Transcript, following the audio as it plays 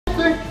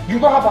You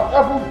don't have an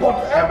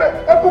everybody.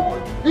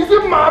 Is he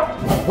mad?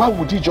 Why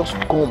would he just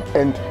come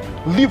and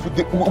live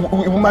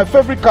with my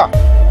favorite car?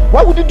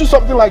 Why would he do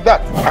something like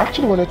that? I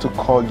actually wanted to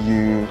call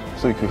you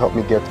so you could help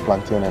me get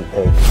plantain and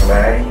egg. Can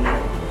I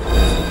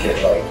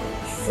get like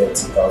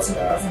 30,000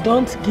 naira?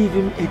 Don't give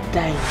him a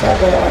dime. That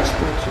guy asked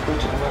me to go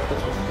to the market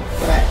with him,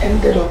 but I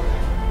ended up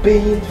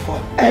paying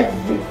for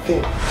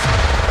everything.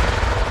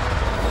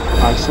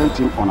 I sent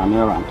him on an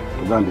errand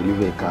to go and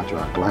deliver a car to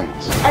our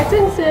clients. I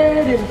think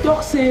say the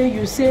doc say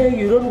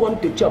you don't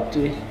want to chop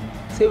today.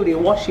 Say they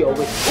wash your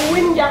way.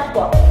 Win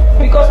jackpot.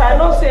 Because I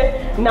know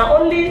say now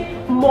only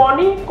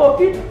money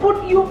could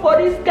put you for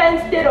this kind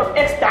of state of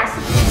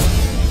ecstasy.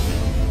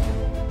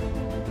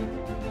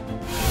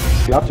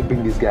 You have to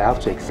bring this guy, I have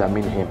to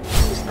examine him.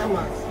 Mr.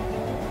 Matt,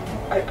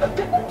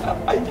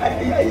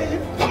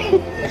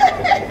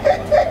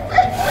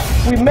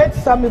 we made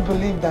Sammy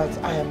believe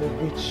that I am a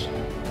witch.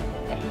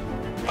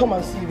 Come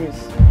and see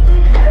this.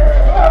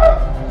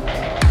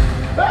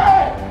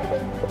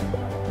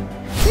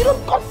 You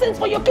don't got sense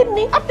for your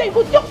kidney after you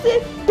go just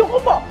say,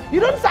 you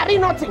don't sorry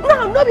nothing.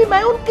 Now, not be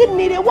my own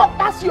kidney, they walk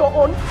past your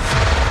own.